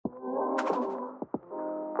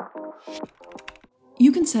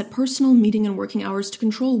You can set personal meeting and working hours to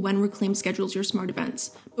control when Reclaim schedules your smart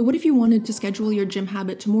events. But what if you wanted to schedule your gym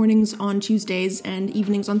habit to mornings on Tuesdays and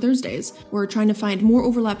evenings on Thursdays, or trying to find more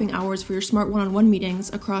overlapping hours for your smart one-on-one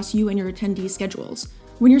meetings across you and your attendees' schedules?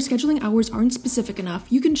 When your scheduling hours aren't specific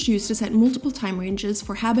enough, you can choose to set multiple time ranges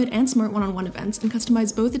for habit and smart one-on-one events and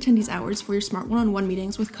customize both attendees' hours for your smart one-on-one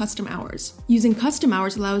meetings with custom hours. Using custom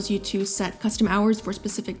hours allows you to set custom hours for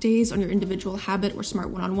specific days on your individual habit or smart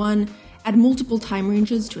one-on-one, add multiple time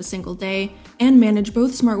ranges to a single day, and manage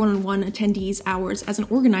both smart one-on-one attendees' hours as an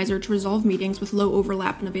organizer to resolve meetings with low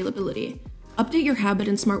overlap and availability. Update your habit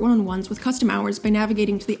and smart one-on-ones with custom hours by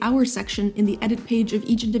navigating to the hours section in the edit page of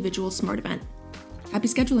each individual smart event. Happy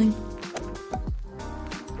scheduling!